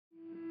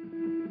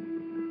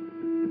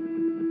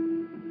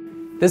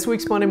This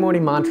week's Monday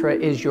morning mantra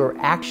is your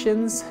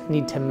actions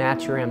need to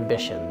match your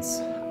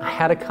ambitions. I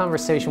had a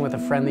conversation with a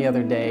friend the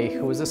other day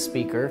who was a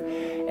speaker,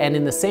 and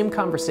in the same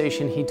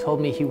conversation he told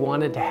me he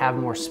wanted to have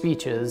more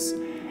speeches,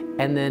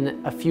 and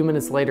then a few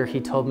minutes later he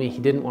told me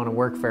he didn't want to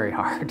work very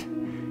hard.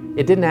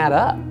 It didn't add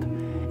up.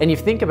 And you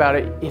think about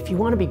it, if you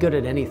want to be good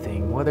at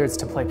anything, whether it's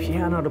to play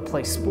piano, to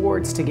play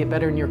sports, to get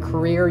better in your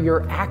career,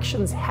 your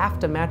actions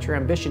have to match your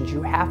ambitions.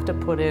 You have to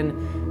put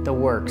in the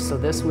work. So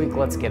this week,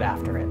 let's get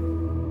after it.